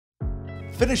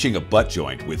Finishing a butt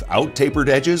joint without tapered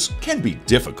edges can be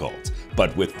difficult,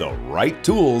 but with the right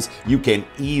tools, you can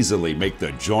easily make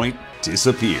the joint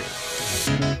disappear.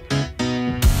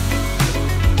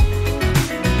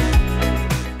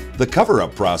 The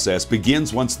cover-up process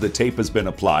begins once the tape has been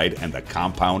applied and the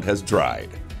compound has dried.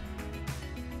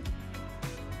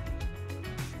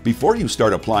 Before you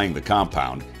start applying the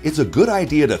compound, it's a good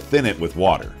idea to thin it with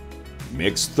water.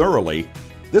 Mix thoroughly.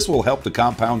 This will help the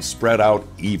compound spread out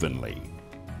evenly.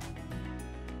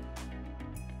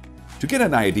 To get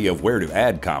an idea of where to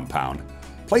add compound,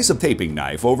 place a taping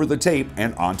knife over the tape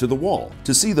and onto the wall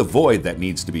to see the void that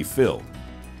needs to be filled.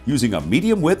 Using a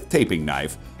medium-width taping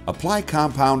knife, apply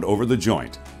compound over the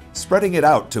joint, spreading it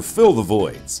out to fill the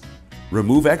voids.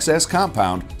 Remove excess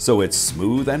compound so it's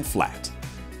smooth and flat.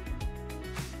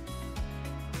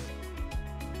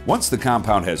 Once the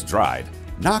compound has dried,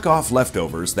 knock off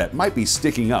leftovers that might be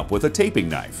sticking up with a taping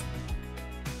knife.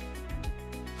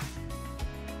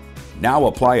 Now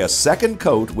apply a second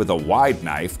coat with a wide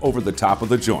knife over the top of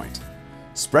the joint,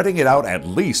 spreading it out at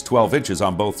least 12 inches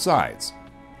on both sides.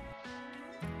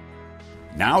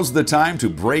 Now's the time to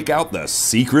break out the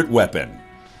secret weapon,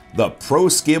 the Pro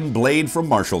Skim blade from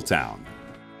Marshalltown.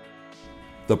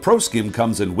 The Pro Skim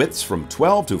comes in widths from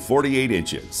 12 to 48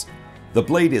 inches. The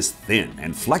blade is thin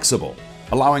and flexible,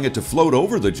 allowing it to float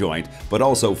over the joint but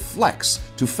also flex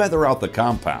to feather out the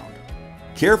compound.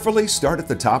 Carefully start at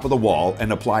the top of the wall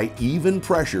and apply even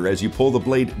pressure as you pull the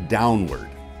blade downward.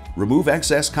 Remove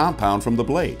excess compound from the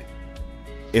blade.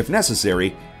 If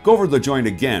necessary, go over the joint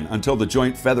again until the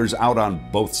joint feathers out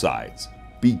on both sides.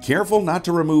 Be careful not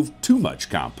to remove too much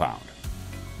compound.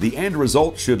 The end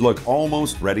result should look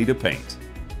almost ready to paint.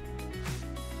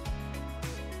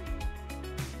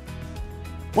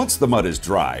 Once the mud is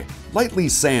dry, lightly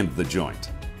sand the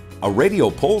joint. A radial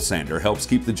pole sander helps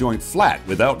keep the joint flat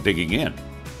without digging in.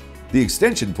 The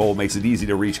extension pole makes it easy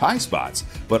to reach high spots,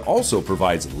 but also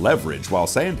provides leverage while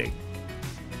sanding.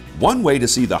 One way to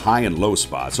see the high and low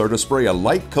spots are to spray a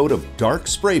light coat of dark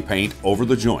spray paint over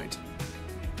the joint.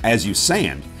 As you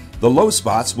sand, the low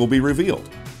spots will be revealed,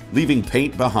 leaving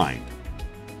paint behind.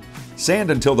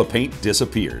 Sand until the paint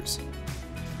disappears.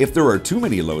 If there are too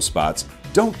many low spots,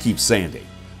 don't keep sanding.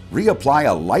 Reapply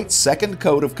a light second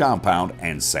coat of compound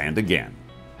and sand again.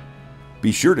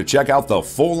 Be sure to check out the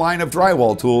full line of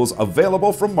drywall tools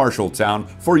available from Marshalltown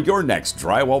for your next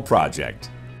drywall project.